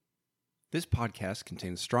This podcast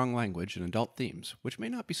contains strong language and adult themes, which may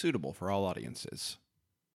not be suitable for all audiences.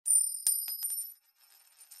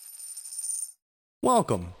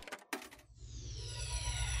 Welcome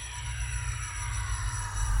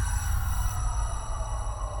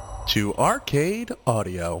to Arcade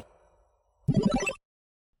Audio.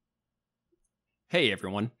 Hey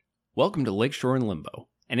everyone, welcome to Lakeshore in Limbo,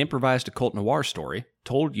 an improvised occult noir story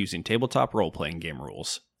told using tabletop role-playing game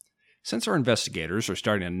rules. Since our investigators are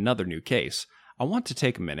starting another new case, I want to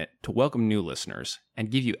take a minute to welcome new listeners and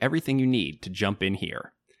give you everything you need to jump in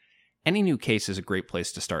here. Any new case is a great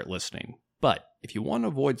place to start listening, but if you want to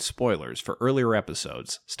avoid spoilers for earlier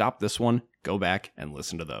episodes, stop this one, go back, and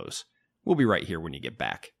listen to those. We'll be right here when you get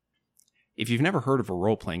back. If you've never heard of a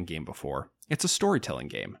role-playing game before, it's a storytelling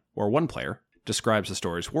game where one player describes the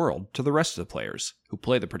story's world to the rest of the players, who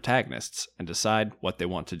play the protagonists and decide what they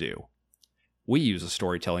want to do. We use a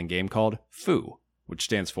storytelling game called FOO, which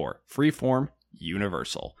stands for Freeform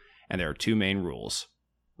Universal, and there are two main rules.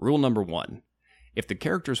 Rule number 1. If the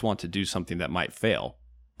characters want to do something that might fail,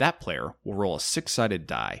 that player will roll a 6-sided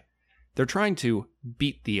die. They're trying to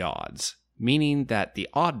beat the odds, meaning that the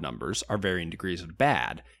odd numbers are varying degrees of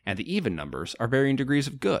bad, and the even numbers are varying degrees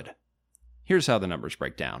of good. Here's how the numbers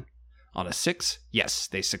break down. On a 6, yes,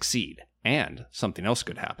 they succeed, and something else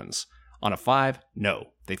good happens. On a 5,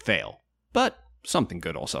 no, they fail. But something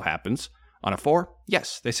good also happens. On a 4,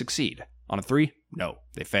 yes, they succeed. On a 3, no,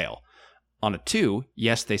 they fail. On a 2,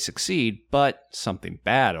 yes, they succeed, but something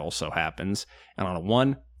bad also happens. And on a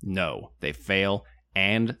 1, no, they fail,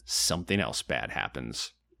 and something else bad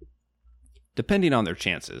happens. Depending on their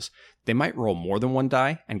chances, they might roll more than one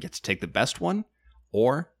die and get to take the best one,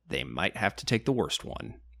 or they might have to take the worst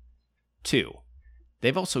one. 2.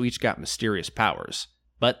 They've also each got mysterious powers,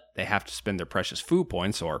 but they have to spend their precious FOO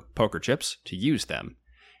points, or poker chips, to use them,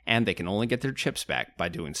 and they can only get their chips back by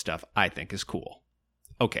doing stuff I think is cool.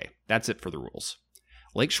 Okay, that's it for the rules.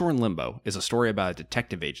 Lakeshore in Limbo is a story about a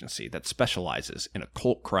detective agency that specializes in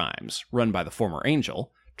occult crimes run by the former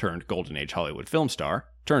Angel, turned Golden Age Hollywood film star,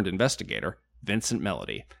 turned investigator, Vincent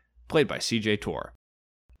Melody, played by C.J. Torr.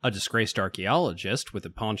 A disgraced archaeologist with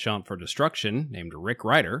a penchant for destruction named Rick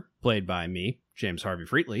Ryder, played by me, James Harvey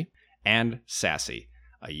Freetley, and Sassy,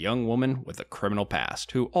 a young woman with a criminal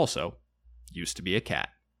past who also used to be a cat.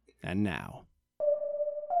 And now...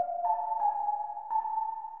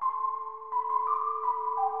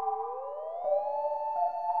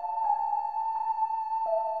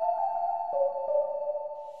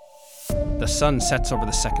 The sun sets over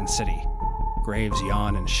the second city. Graves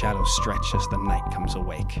yawn and shadows stretch as the night comes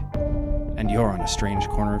awake. And you're on a strange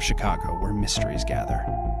corner of Chicago where mysteries gather.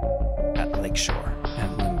 At Lakeshore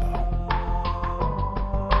and Limbo.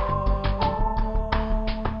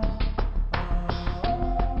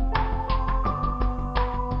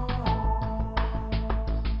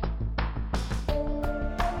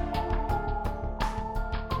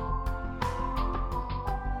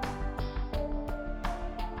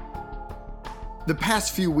 The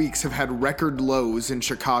past few weeks have had record lows in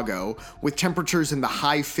Chicago, with temperatures in the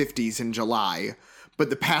high 50s in July. But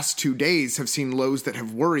the past 2 days have seen lows that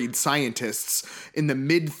have worried scientists in the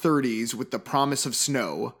mid-30s with the promise of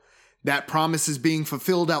snow. That promise is being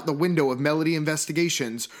fulfilled out the window of Melody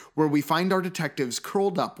Investigations, where we find our detectives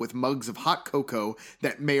curled up with mugs of hot cocoa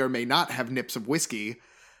that may or may not have nips of whiskey.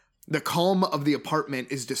 The calm of the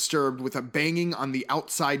apartment is disturbed with a banging on the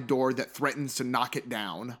outside door that threatens to knock it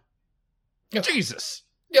down. Jesus!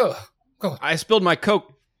 Oh, I spilled my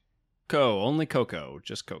cocoa. Only cocoa.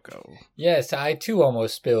 Just cocoa. yes, I too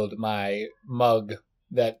almost spilled my mug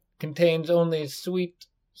that contains only sweet,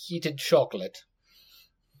 heated chocolate.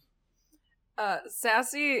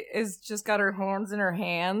 Sassy is just got her horns in her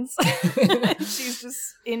hands. She's just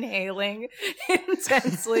inhaling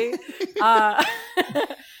intensely. And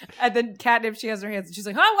then Catnip, she has her hands and she's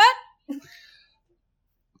like, huh, what?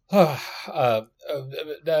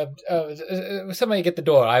 Somebody get the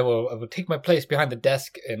door. I will take my place behind the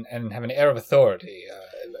desk and have an air of authority.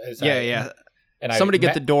 And somebody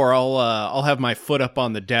get the door. I'll have my foot up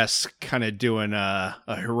on the desk, kind of doing a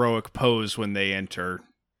heroic pose when they enter.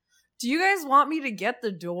 Do you guys want me to get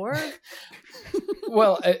the door?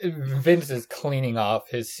 Well, Vince is cleaning off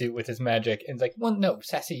his suit with his magic, and it's like, well, no,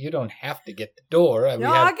 Sassy, you don't have to get the door. I'll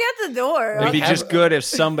get the door. It'd be just good if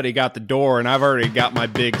somebody got the door, and I've already got my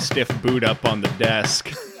big stiff boot up on the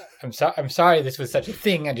desk. I'm sorry this was such a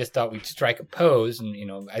thing. I just thought we'd strike a pose, and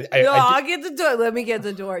I'll get the door. Let me get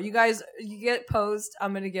the door. You guys, you get posed.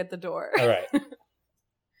 I'm gonna get the door. All right.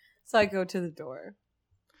 So I go to the door.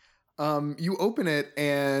 You open it,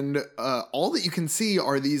 and all that you can see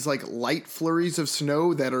are these like light flurries of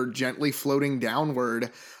snow that are gently floating downward.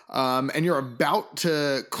 And you're about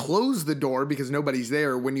to close the door because nobody's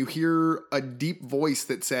there when you hear a deep voice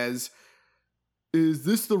that says, "Is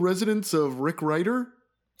this the residence of Rick Ryder?"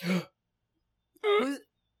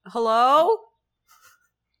 Hello?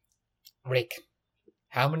 Rick,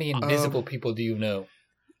 how many invisible people do you know?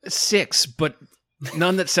 6, but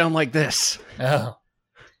none that sound like this. Oh.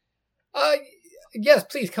 Yes,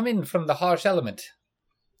 please come in from the harsh element.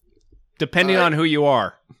 Depending on who you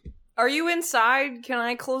are. Are you inside? Can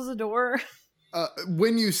I close the door?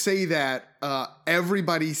 When you say that,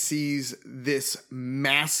 everybody sees this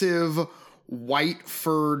massive white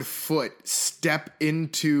furred foot step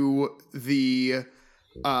into the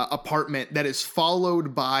apartment that is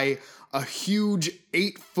followed by a huge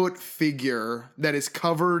 8-foot figure that is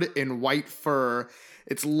covered in white fur.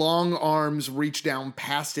 Its long arms reach down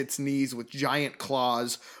past its knees with giant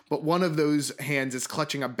claws, but one of those hands is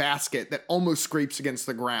clutching a basket that almost scrapes against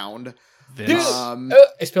the ground. I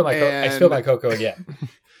spilled my cocoa again.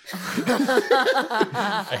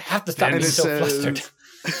 I have to stop being so flustered.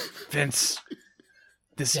 Vince,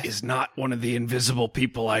 this is not one of the invisible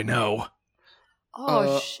people I know.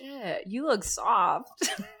 Oh, shit. You look soft.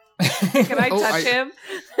 Can I touch him?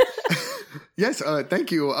 Yes,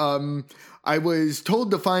 thank you. I was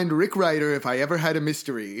told to find Rick Ryder if I ever had a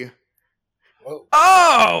mystery. Whoa.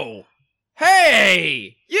 Oh!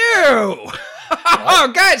 Hey! You!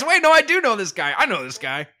 Oh, guys, wait, no, I do know this guy. I know this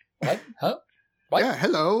guy. What? Huh? What? Yeah,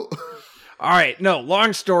 hello. All right, no,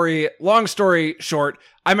 long story short,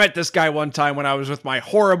 I met this guy one time when I was with my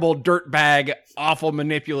horrible dirtbag, awful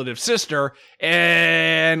manipulative sister,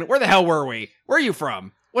 and where the hell were we? Where are you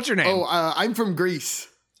from? What's your name? Oh, I'm from Greece.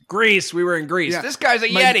 Greece, we were in Greece. Yeah. This guy's a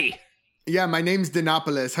Yeti. Yeah, my name's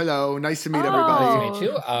Dinopolis. Hello, nice to meet Oh. everybody. Nice to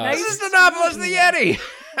meet you. This is Dinopolis the Yeti.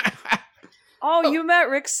 Oh, you met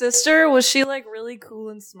Rick's sister? Was she like really cool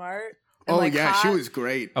and smart? And, Oh like, yeah, hot? she was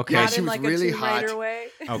great. Okay. Yeah, Not she in was like really a Tomb Raider hot. way?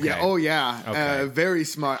 Okay. Yeah. Oh yeah. Okay. Very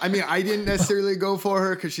smart. I mean, I didn't necessarily go for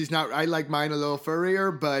her because she's not. I like mine a little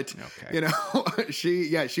furrier, but Okay. you know,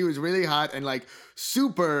 she was really hot and like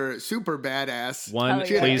super badass. One, Oh,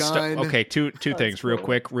 yeah. please. Gun. Okay, two things, real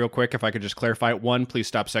cool. quick. If I could just clarify: 1, please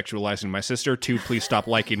stop sexualizing my sister. 2, please stop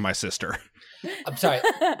liking my sister. I'm sorry.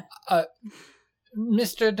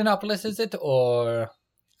 Mr. Dinopolis, is it? Or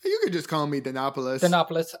You could just call me Dinopolis.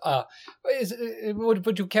 Dinopolis?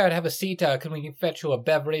 Would you care to have a seat? Can we fetch you a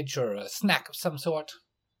beverage or a snack of some sort?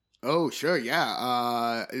 Oh sure,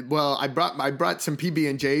 yeah. Well, I brought some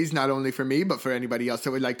PB&Js not only for me but for anybody else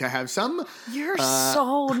that would like to have some. You're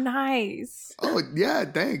so nice. Oh yeah,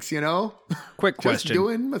 thanks. You know, Quick just question: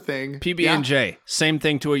 doing my thing. PB&J, same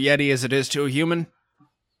thing to a Yeti as it is to a human?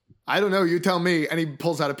 I don't know. You tell me. And he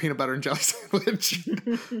pulls out a peanut butter and jelly sandwich.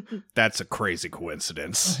 That's a crazy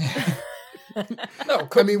coincidence. No,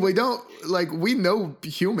 I mean, we don't we know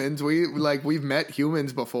humans. We've met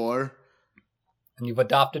humans before. and you've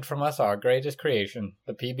adopted from us our greatest creation,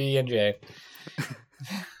 the PB&J.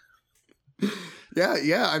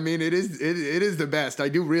 Yeah. I mean, it is the best. I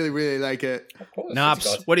do really like it. Of course,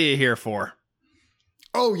 Nops, what are you here for?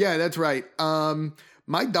 Oh yeah, that's right.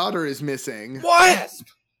 My daughter is missing. What? Yes.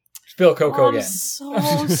 Spill cocoa I'm again.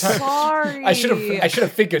 so sorry. I should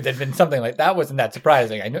have figured there'd been something like that. Wasn't that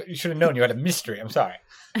surprising? I know you should have known you had a mystery. I'm sorry.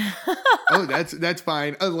 Oh, that's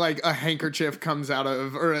fine. Like a handkerchief comes out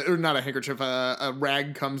of, or not a handkerchief, a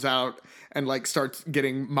rag comes out and like starts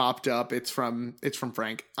getting mopped up. It's from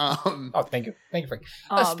Frank. Oh, thank you, Frank.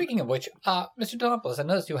 Speaking of which, Mr. Donopoulos, I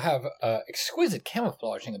noticed you have exquisite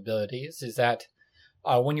camouflaging abilities. Is that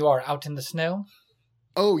when you are out in the snow?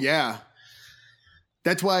 Oh yeah.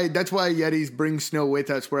 That's why Yetis bring snow with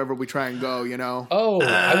us wherever we try and go, you know? Oh,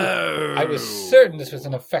 I was certain this was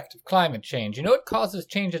an effect of climate change. You know, it causes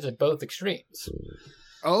changes at both extremes.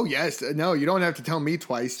 Oh, yes. No, you don't have to tell me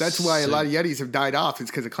twice. That's why a lot of Yetis have died off. It's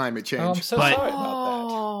because of climate change. Oh, I'm so But- sorry about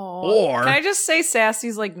Or- Can I just say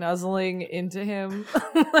Sassy's like nuzzling into him?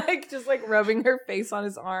 Like just like rubbing her face on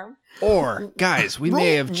his arm. Or, guys, we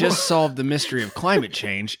may have just solved the mystery of climate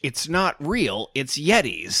change. It's not real, it's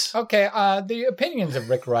Yetis. that. Okay, the opinions of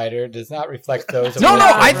Rick Ryder does not reflect those of No, Rick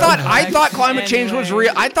I Ryder. thought climate change was Anyway.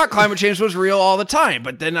 real. I thought climate change was real all the time,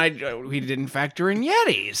 but then we didn't factor in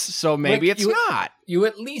Yetis, so maybe Rick, it's not. You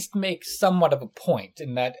at least make somewhat of a point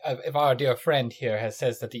in that if our dear friend here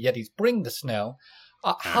says that the Yetis bring the snow,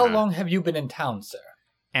 how long have you been in town, sir?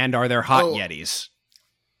 And are there hot Oh. Yetis?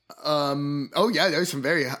 Oh yeah, there's some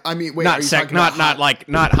very. I mean, wait, are Not you sec, talking about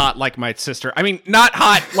not hot like my sister. I mean, not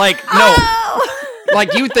hot like no,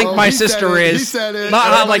 like you think Oh, my he said sister it. He is. said it. Not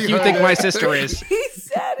hot like Everybody you heard think it. my sister is. He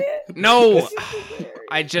said it. No,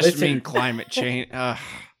 I just Listen. mean climate change.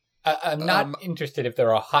 I'm not interested if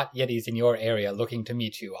there are hot Yetis in your area looking to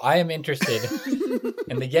meet you. I am interested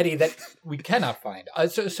in the Yeti that we cannot find.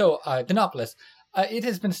 Dinopolis, it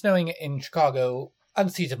has been snowing in Chicago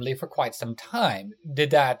unseasonably for quite some time.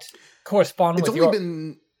 Did that correspond with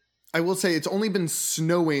your... I will say it's only been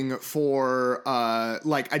snowing for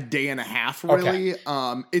like a day and a half, really.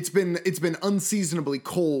 Okay. It's been unseasonably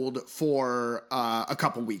cold for a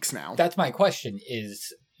couple weeks now. That's my question,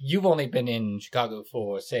 is you've only been in Chicago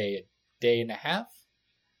for, say, a day and a half?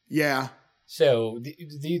 Yeah. So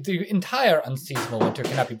the entire unseasonal winter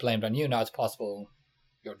cannot be blamed on you. Now it's possible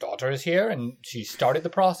your daughter is here and she started the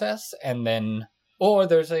process, and then... Or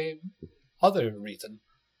there's a other reason.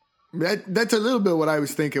 That's a little bit what I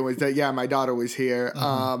was thinking, was that, yeah, my daughter was here.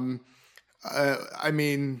 Mm-hmm. I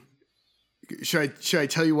mean, should I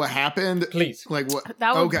tell you what happened? Please. Like what?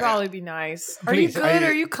 That would probably be nice. Are Please, you good?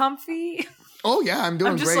 Are you comfy? Oh, yeah, I'm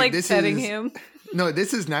doing I'm just great. like petting him. No,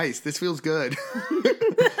 this is nice. This feels good.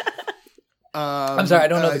 I'm sorry, I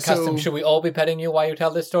don't know the custom. Should we all be petting you while you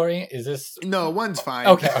tell this story? Is this... No, one's fine.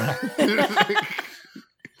 Okay, all right.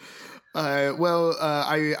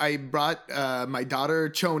 I brought my daughter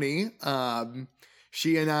Choni.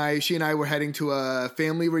 She and I were heading to a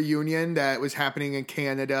family reunion that was happening in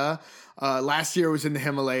Canada. Last year was in the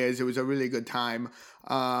Himalayas. It was a really good time.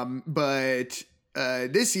 But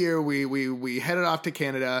this year we headed off to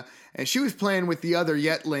Canada, and she was playing with the other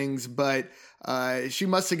Yetlings, but she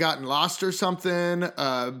must have gotten lost or something.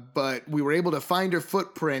 But we were able to find her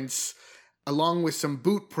footprints, along with some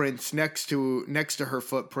boot prints next to her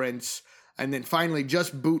footprints, and then finally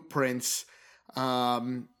just boot prints.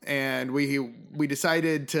 And we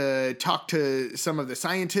decided to talk to some of the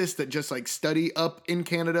scientists that just like study up in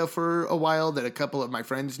Canada for a while, that a couple of my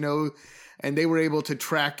friends know, and they were able to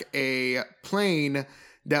track a plane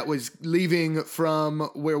that was leaving from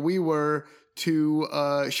where we were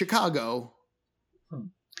to Chicago.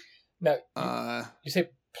 Now, you say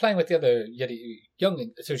playing with the other Yeti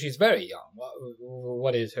youngling, so she's very young.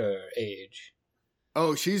 What is her age?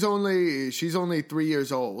 Oh, she's only 3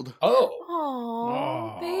 years old.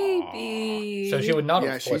 Oh, baby. So she would not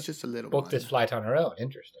have have she's just a little booked this flight on her own.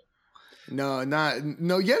 Interesting. No,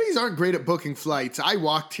 Yetis aren't great at booking flights. I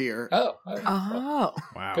walked here. Oh. Wow.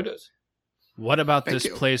 Kudos. What about this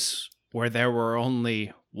place where there were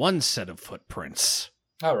only one set of footprints?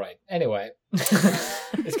 All right. Anyway, it's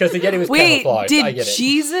because the Yeti was camouflaged. I get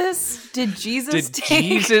it. Did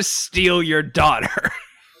Jesus steal your daughter?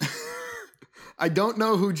 I don't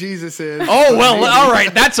know who Jesus is. Oh, well, all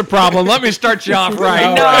right. That's a problem. Let me start you off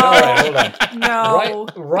right. No. All right, hold on. No.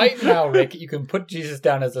 Right now, Rick, you can put Jesus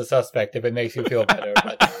down as a suspect if it makes you feel better.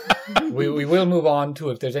 But we will move on to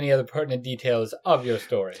if there's any other pertinent details of your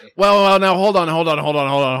story. Well, now hold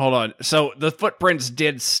on. So the footprints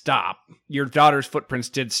did stop. Your daughter's footprints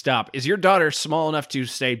did stop. Is your daughter small enough to,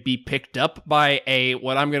 say, be picked up by a,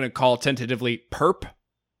 what I'm going to call tentatively, perp?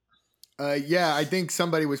 Yeah, I think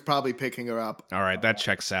somebody was probably picking her up. All right, that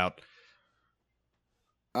checks out.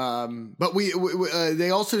 But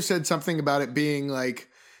they also said something about it being like,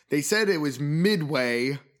 they said it was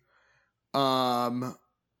midway, and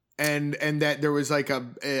that there was like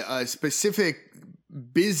a specific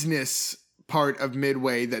business part of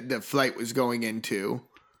Midway that the flight was going into.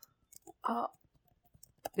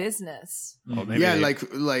 Business. Well, yeah,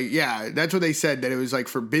 yeah, that's what they said, that it was like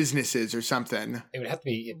for businesses or something. It would have to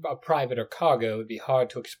be a private or cargo. It would be hard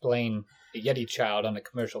to explain a Yeti child on a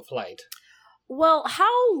commercial flight. Well,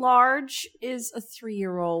 how large is a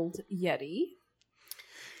 3-year-old Yeti?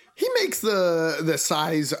 He makes the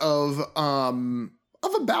size of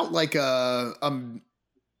about like a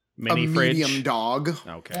medium dog.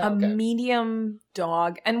 Okay. A medium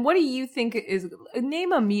dog. And what do you think is...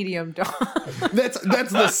 Name a medium dog. That's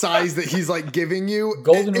the size that he's like giving you.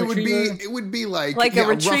 Golden retriever? It would be like a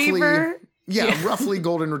retriever? Roughly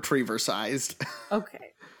golden retriever sized.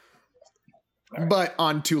 Okay. Right. But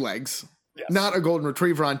on 2 legs. Yes. Not a golden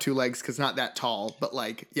retriever on 2 legs, because not that tall, but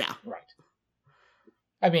like, yeah. Right.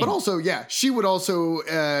 I mean... But also, yeah, she would also,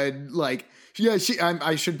 I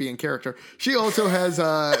should be in character. She also has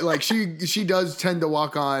she does tend to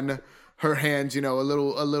walk on her hands, a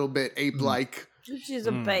little bit ape-like. She's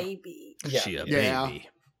a baby. Yeah. She a baby.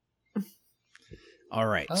 All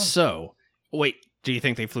right. Oh. So, wait, do you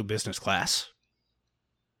think they flew business class?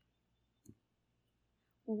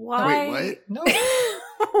 Why? Wait, what? No.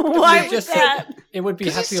 Why was that? It would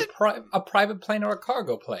have to be a private plane or a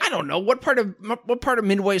cargo plane. I don't know. What part of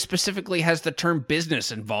Midway specifically has the term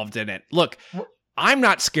business involved in it? Look, I'm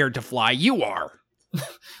not scared to fly. You are.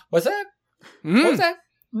 What's that? Mm-hmm. What's that?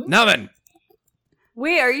 Nothing.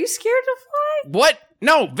 Wait, are you scared to fly? What?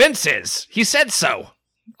 No, Vince is. He said so.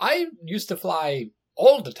 I used to fly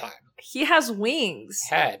all the time. He has wings.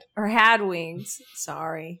 Had wings.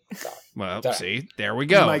 Sorry. Well, Sorry. see, there we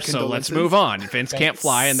go. My So let's condolences. move on. Vince can't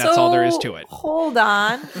fly, and that's all there is to it. Hold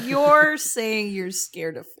on. You're saying you're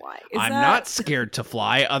scared to fly. I'm not scared to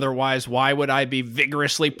fly. Otherwise, why would I be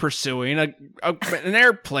vigorously pursuing an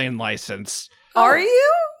airplane license? Are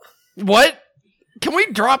you? What? Can we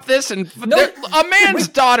drop this? And No. a man's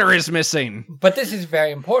daughter is missing. But this is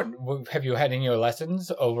very important. Have you had any of your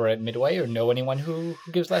lessons over at Midway, or know anyone who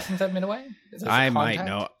gives lessons at Midway? Is this a I might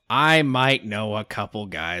contact? know a couple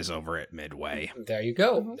guys over at Midway. There you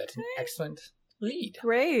go. That's an excellent lead.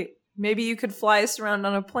 Great. Maybe you could fly us around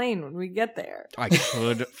on a plane when we get there. I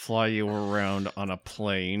could fly you around on a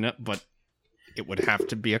plane, but it would have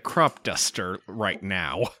to be a crop duster right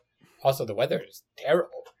now. Also, the weather is terrible.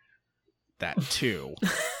 That too.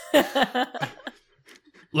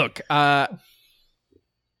 Look, I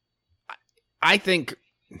think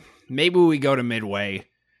maybe we go to Midway.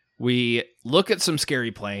 We look at some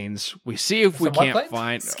scary planes. We see if we Some what can't planes?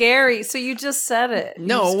 find. Scary. So you just said it.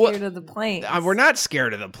 No, You're scared of the plane. We're not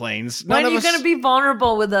scared of the planes. When None are of you us. going to be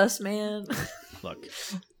vulnerable with us, man? Look,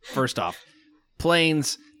 first off,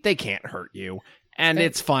 planes, they can't hurt you, and Okay.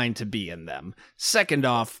 it's fine to be in them. Second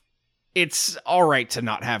off, it's all right to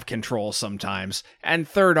not have control sometimes. And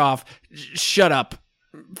third off, shut up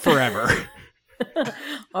forever.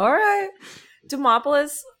 All right.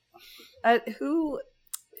 Demopolis, who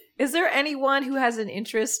is there anyone who has an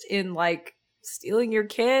interest in like stealing your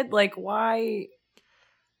kid? Like why?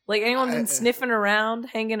 Like anyone been sniffing around,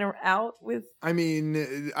 hanging out with? I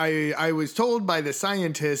mean, I was told by the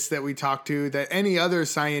scientists that we talked to that any other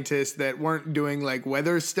scientists that weren't doing like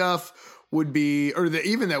weather stuff would be, or that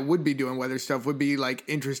even that would be doing weather stuff would be like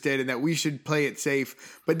interested and that we should play it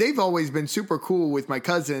safe. But they've always been super cool with my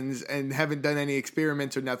cousins and haven't done any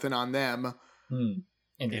experiments or nothing on them.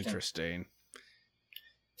 Interesting.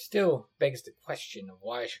 Still begs the question of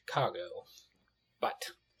why Chicago. But,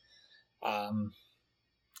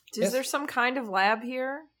 Is Yes. there some kind of lab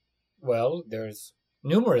here? well, there's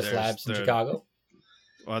numerous There's labs in the- Chicago.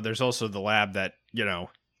 Well, there's also the lab that,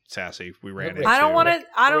 Sassy, we ran into. I don't want to.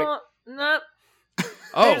 I Rick- don't. No.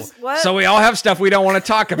 Oh, There's what? so we all have stuff we don't want to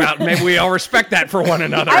talk about. Maybe we all respect that for one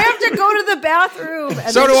another. I have to go to the bathroom. And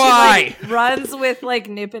So then do she, I. Like, runs with like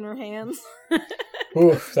nip in her hands.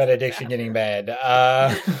 Oof, that addiction getting bad.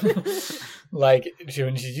 Like,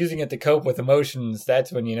 when she's using it to cope with emotions,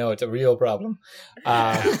 that's when you know it's a real problem.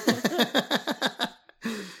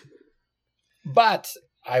 But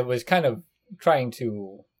I was kind of trying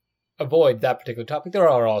to avoid that particular topic. There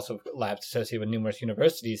are also labs associated with numerous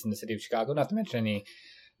universities in the city of Chicago, not to mention any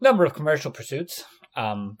number of commercial pursuits.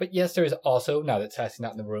 But yes, there is also, now that Sassy's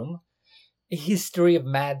not in the room, a history of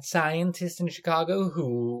mad scientists in Chicago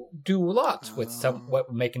who do lots with some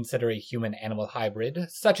what we may consider a human-animal hybrid,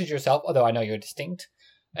 such as yourself, although I know you're distinct.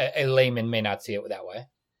 A layman may not see it that way.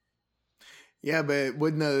 Yeah, but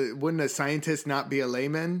wouldn't a scientist not be a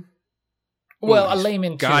layman? Well, a he's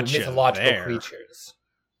layman to gotcha mythological there. creatures.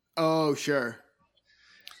 Oh, sure.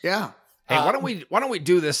 Yeah. Hey, why don't we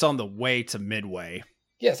do this on the way to Midway?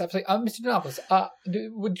 Yes, absolutely. Mr. Denopoulos,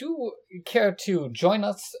 would you care to join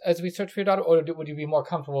us as we search for your daughter, or would you be more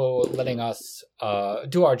comfortable letting us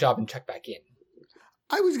do our job and check back in?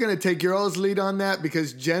 I was going to take your all's lead on that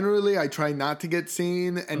because generally I try not to get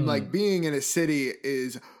seen and like being in a city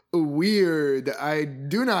is weird. I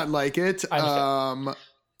do not like it. I understand.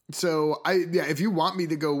 So if you want me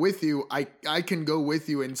to go with you, I can go with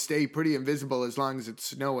you and stay pretty invisible as long as it's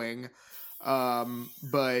snowing.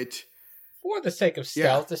 But For the sake of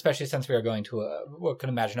stealth, especially since we are going to we can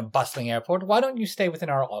imagine a bustling airport, why don't you stay within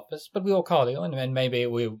our office? But we will call you, and then maybe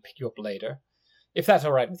we'll pick you up later, if that's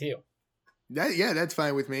all right with you. that's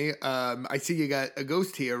fine with me. I see you got a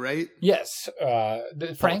ghost here, right? Yes,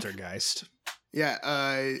 Frank, Poltergeist. Yeah.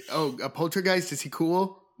 A poltergeist. Is he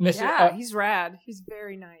cool? Mr. Yeah, he's rad. He's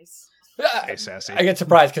very nice. Hey, Sassy. I get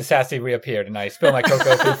surprised because Sassy reappeared, and I spill my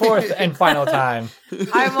cocoa for the fourth and final time.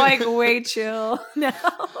 I'm like way chill now.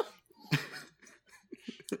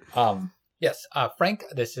 Yes, Frank,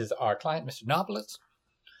 this is our client, Mr. Denopoulos.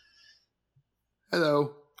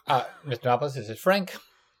 Hello. Mr. Denopoulos, this is Frank.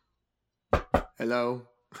 Hello.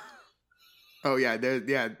 Oh yeah,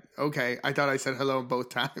 okay. I thought I said hello both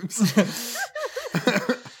times.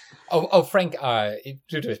 Frank,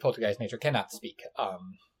 due to his poltergeist nature, cannot speak.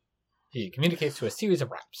 He communicates to a series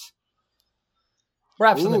of raps.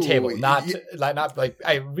 Raps on the Ooh, table, not like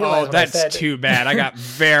I realized. Oh, that's too bad. I got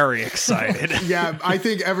very excited. Yeah, I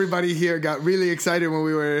think everybody here got really excited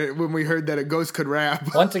when we heard that a ghost could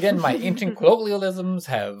rap. Once again, my ancient colloquialisms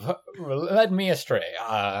have led me astray.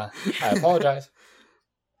 I apologize.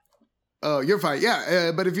 Oh, you're fine.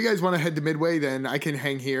 Yeah, but if you guys want to head to Midway, then I can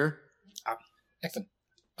hang here. Excellent.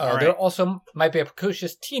 All There right. also might be a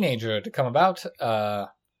precocious teenager to come about.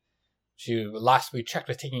 Last we checked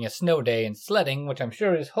was taking a snow day and sledding, which I'm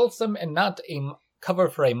sure is wholesome and not a cover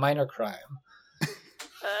for a minor crime.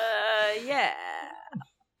 Yeah.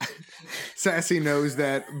 Sassy knows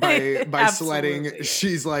that by sledding, Absolutely.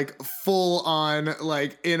 she's like full on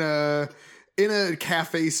like in a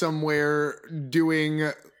cafe somewhere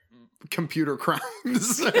doing computer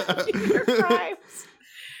crimes. Computer crimes.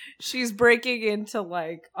 She's breaking into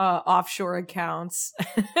like offshore accounts.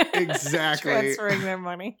 Exactly. Transferring their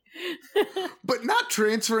money. But not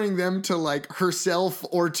transferring them to like herself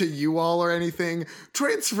or to you all or anything.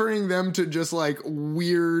 Transferring them to just like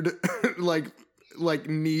weird like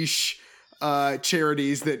niche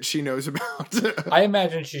charities that she knows about. I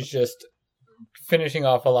imagine she's just finishing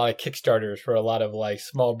off a lot of Kickstarters for a lot of like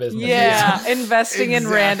small businesses. Yeah, investing in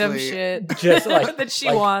random Exactly. shit. Just like that she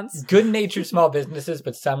like, wants. good-natured small businesses,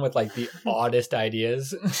 but some with like the oddest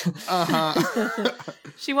ideas. Uh-huh.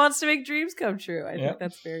 She wants to make dreams come true. I Yep. think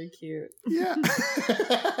that's very cute. Yeah.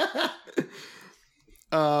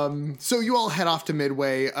 So you all head off to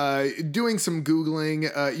Midway, doing some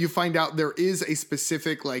Googling. You find out there is a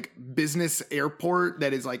specific like business airport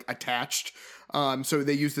that is like attached. So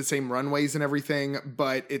they use the same runways and everything,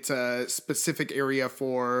 but it's a specific area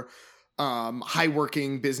for high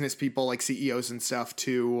working business people like CEOs and stuff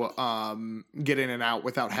to get in and out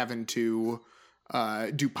without having to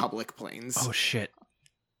do public planes. Oh shit.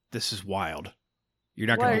 This is wild. You're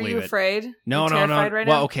not Why, going to are believe you it. afraid? No, You're no, no. terrified right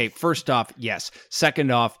Well, now? okay. First off, yes. Second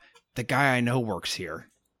off, the guy I know works here.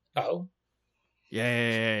 Oh,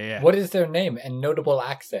 Yeah. what is their name and notable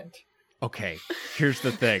accent? Okay. Here's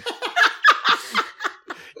the thing.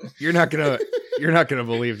 You're not gonna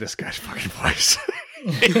believe this guy's fucking voice.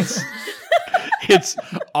 It's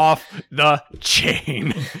off the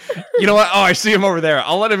chain. You know what? Oh, I see him over there.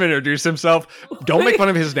 I'll let him introduce himself. Don't make fun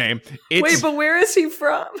of his name. It's, Wait, but where is he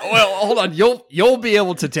from? well, hold on. You'll be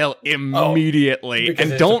able to tell immediately, because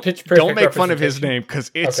and it's a don't pitch-perfect make fun of his representation. name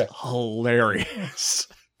because it's Okay. hilarious.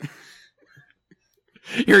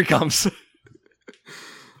 Here he comes.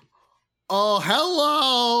 Oh,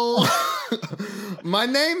 hello. My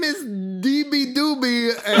name is DB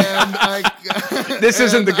Doobie, and I. This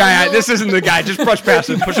isn't the guy. know- This isn't the guy. Just push past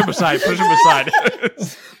him. Push him aside. Push him aside.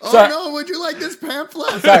 Oh Sorry. no! Would you like this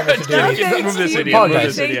pamphlet? Sorry, Mr. No, Dooley. thank move this you. idiot. Move Apologize.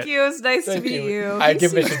 this Thank idiot. you. It's nice Thank to meet you. I He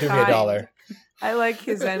give seems Mr. Dooley kind. $1. I like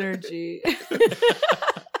his energy.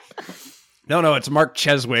 No, it's Mark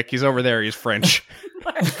Cheswick. He's over there. He's French.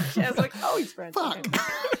 I was like, oh, he's French. Fuck.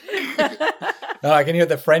 No, I can hear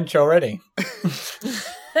the French already.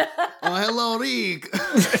 Oh, hello, Rick.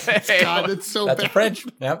 God, it's so That's a bad. French.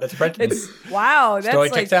 Yeah, that's a French. Wow, that's Story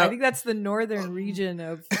like checks out. I think that's the northern region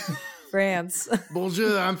of France.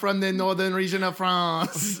 Bonjour, I'm from the northern region of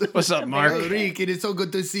France. What's up, Mark? Oh, Rick, it is so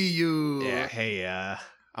good to see you. Yeah. Hey.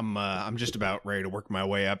 I'm just about ready to work my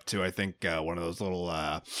way up to I think one of those little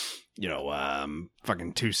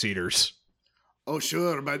fucking 2-seaters. Oh,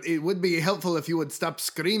 sure, but it would be helpful if you would stop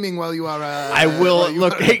screaming while you are. I will while you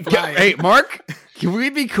look. are Hey, flying. hey, Mark. Can we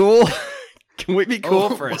be cool? Can we be cool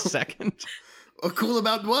Oh. for a second? Oh, cool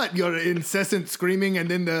about what? Your incessant screaming and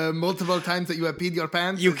then the multiple times that you have peed your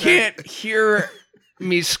pants? You Is that- can't hear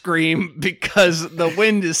me scream because the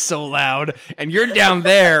wind is so loud, and you're down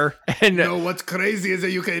there. And No, what's crazy is that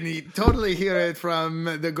you can totally hear it from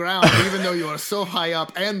the ground, even though you are so high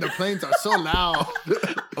up and the planes are so loud.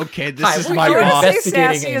 okay, this Hi, is we're my here boss.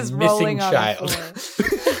 investigating Sassy a is missing rolling on the child.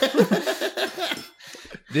 floor.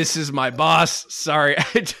 This is my boss. Sorry,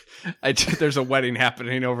 there's a wedding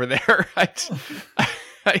happening over there.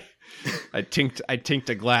 I tinked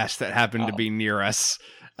a glass that happened to be near us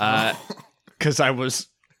because I was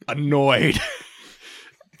annoyed.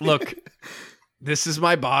 Look, this is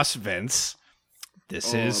my boss, Vince.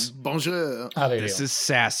 This is Bonjour. Oh, there you this go. is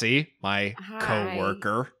Sassy, my Hi.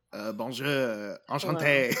 coworker. Bonjour.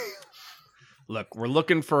 Enchanté. Look, we're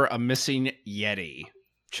looking for a missing Yeti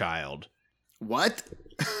child. What?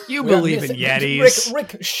 You We are believe in missing- Yetis?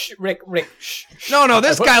 Rick, shh. No,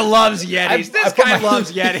 this I put- guy loves Yetis. I This put guy my-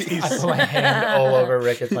 loves I Yetis. put my hand all over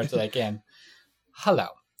Rick as much as I can. Hello.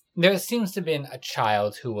 There seems to have been a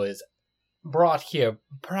child who was brought here,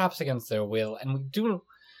 perhaps against their will, and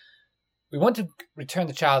we want to return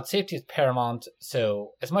the child. Safety is paramount,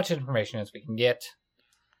 so as much information as we can get.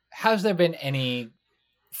 Has there been any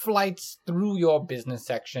flights through your business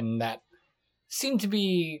section that seem to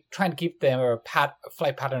be trying to keep their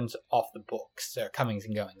flight patterns off the books, their comings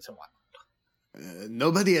and goings and whatnot?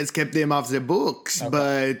 Nobody has kept them off the books, Okay.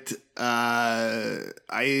 but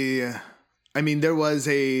I mean, there was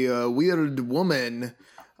a weird woman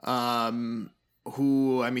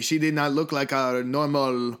who, I mean, she did not look like our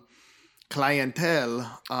normal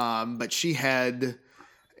clientele, but she had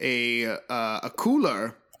a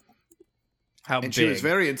cooler. How And big? she was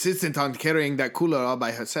very insistent on carrying that cooler all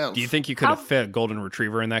by herself. Do you think you could have fit a golden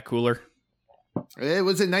retriever in that cooler? It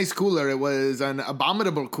was a nice cooler. It was an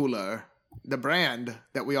Abominable cooler, the brand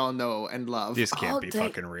that we all know and love. This can't be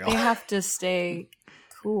fucking real. They have to stay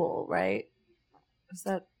cool, right? Is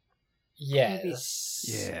that Yes.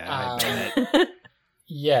 Yeah, I bet.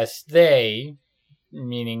 Yes, they,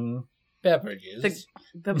 meaning beverages.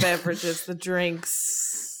 the beverages, the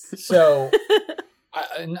drinks? So,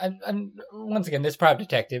 and once again, this private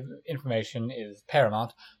detective information is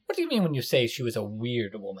paramount. What do you mean when you say she was a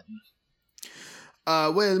weird woman?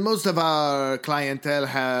 Well, most of our clientele,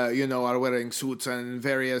 are wearing suits and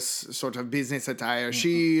various sort of business attire.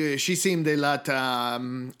 Mm-hmm. She seemed a lot,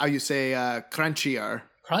 crunchier.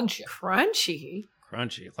 Crunchy. Crunchy.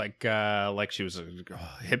 Crunchy, like she was a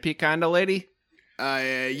hippie kind of lady.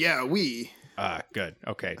 Yeah, Good.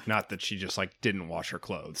 Okay, not that she just like didn't wash her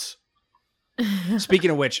clothes.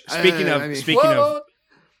 Speaking of which, speaking of,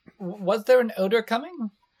 was there an odor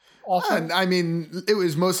coming? Also, I mean, it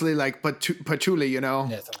was mostly like patchouli, you know.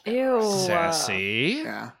 Yes, okay. Ew. sassy,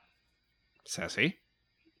 Yeah. sassy.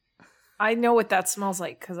 I know what that smells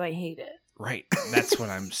like because I hate it. Right, that's what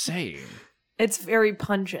I'm saying. It's very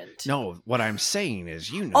pungent. No, what I'm saying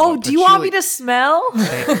is, you know. Oh, what do you want me patchouli- to smell?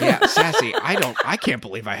 Yeah, sassy. I can't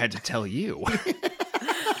believe I had to tell you.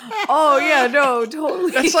 Oh yeah, no,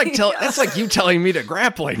 totally. That's like you telling me to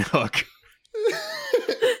grappling hook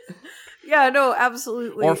Yeah, no,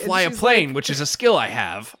 absolutely. or And fly a she's plane, which is a skill I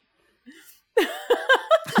have.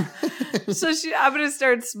 So I'm gonna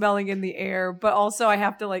start smelling in the air, but also I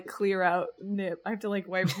have to like clear out nip. I have to like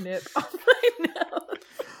wipe nip off my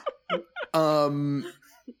nose.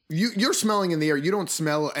 You're smelling in the air. You don't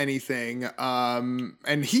smell anything.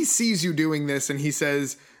 And he sees you doing this, and he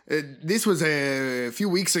says, "This was a few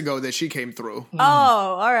weeks ago that she came through." Oh,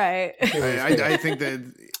 all right. I think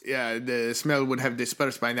that the smell would have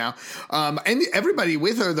dispersed by now. And everybody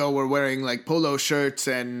with her though were wearing like polo shirts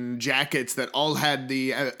and jackets that all had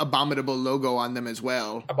the Abominable logo on them as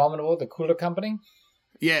well. Abominable, the cooler company.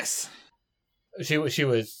 Yes, She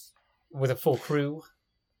was with a full crew.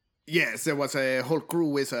 yes, there was a whole crew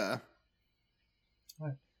with her.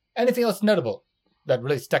 Anything else notable that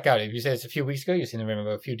really stuck out? If you said it's a few weeks ago, you seem to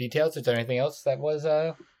remember a few details. Is there anything else that was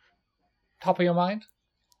top of your mind?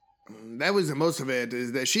 That was most of it.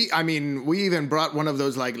 Is that we even brought one of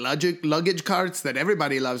those like luggage carts that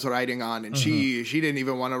everybody loves riding on, and she didn't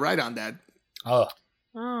even want to ride on that. Oh,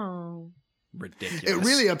 Oh. Ridiculous. It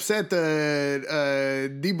really upset the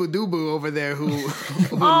Deebu Doobu over there who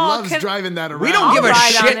loves driving that around. We don't give a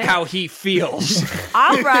ride on shit it. how he feels.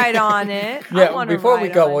 I'll ride on it. I yeah. wanna Before we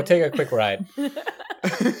ride go, on we'll it. take a quick ride.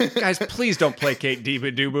 Guys, please don't placate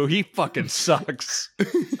Deebu Doobu. He fucking sucks.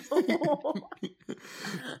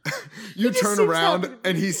 You just turn seems around happy.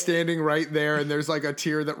 and he's standing right there, and there's like a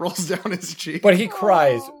tear that rolls down his cheek. But he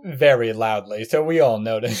cries very loudly, so we all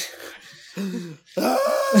notice.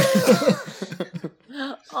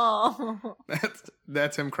 Oh.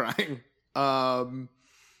 That's him crying.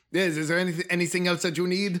 Is there anything else that you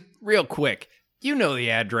need? Real quick, you know the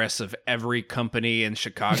address of every company in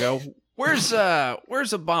Chicago. Where's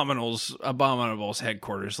Abominable's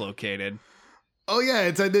headquarters located? Oh yeah,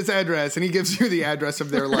 it's at this address, and he gives you the address of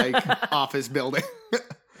their like office building,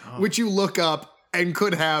 which you look up and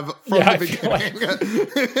could have from Yeah, the I feel like-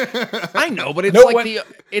 beginning. I know, but it's No like one-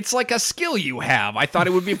 it's like a skill you have. I thought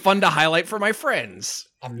it would be fun to highlight for my friends.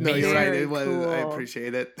 No, Amazing. you're right. Very It was. I cool.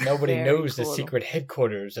 appreciate it. Nobody Very knows the cool. secret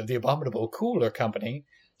headquarters of the Abominable Cooler Company.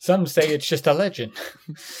 Some say it's just a legend.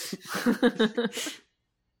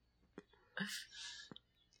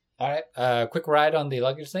 All right, quick ride on the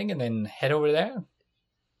luggage thing, and then head over there.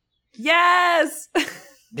 Yes.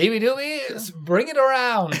 Dooby Dooby, bring it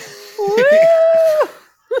around. Woo!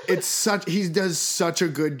 He does such a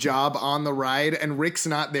good job on the ride, and Rick's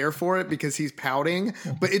not there for it because he's pouting,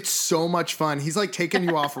 but it's so much fun. He's like taking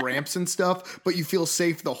you off ramps and stuff, but you feel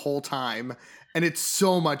safe the whole time, and it's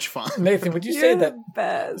so much fun. Nathan, would you say You're that the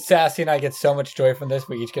best. Sassy and I get so much joy from this?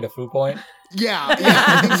 We each get a food point. Yeah, I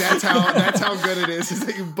think that's how good it is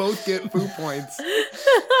that you both get food points.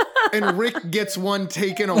 And Rick gets one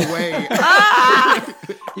taken away.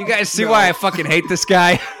 You guys see why I fucking hate this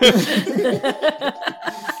guy?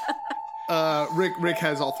 Rick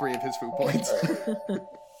has all three of his food points.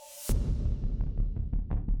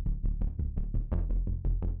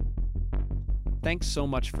 Thanks so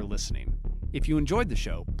much for listening. If you enjoyed the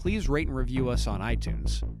show, please rate and review us on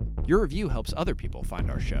iTunes. Your review helps other people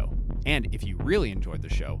find our show. And if you really enjoyed the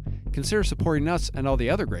show, consider supporting us and all the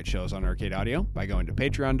other great shows on Arcade Audio by going to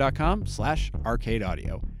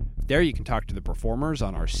patreon.com/arcadeaudio. There you can talk to the performers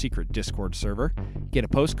on our secret Discord server, get a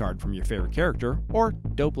postcard from your favorite character, or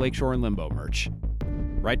dope Lakeshore and Limbo merch.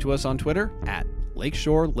 Write to us on Twitter at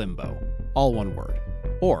Lakeshore Limbo, all one word,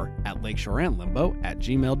 or at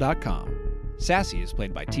lakeshoreandlimbo@gmail.com. Sassy is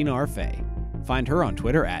played by Tina Arfey. Find her on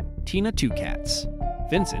Twitter at Tina2Cats.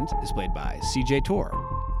 Vincent is played by CJ Tor.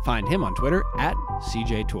 Find him on Twitter at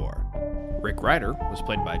CJ Tor. Rick Ryder was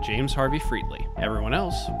played by James Harvey Friedley. Everyone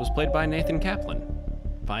else was played by Nathan Kaplan.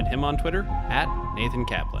 Find him on Twitter at Nathan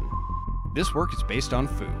Kaplan. This work is based on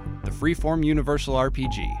Foo, the freeform universal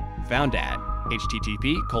RPG, found at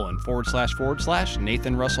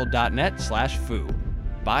http://nathanrussell.net/foo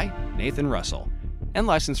by Nathan Russell, and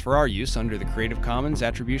licensed for our use under the Creative Commons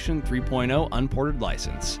Attribution 3.0 Unported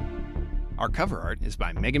license. Our cover art is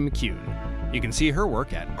by Megan McCune. You can see her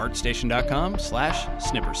work at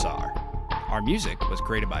artstation.com/snippersar. Our music was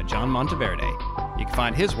created by John Monteverde. You can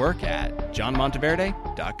find his work at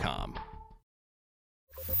johnmonteverde.com.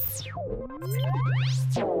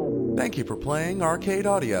 Thank you for playing Arcade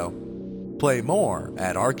Audio. Play more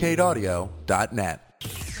at arcadeaudio.net.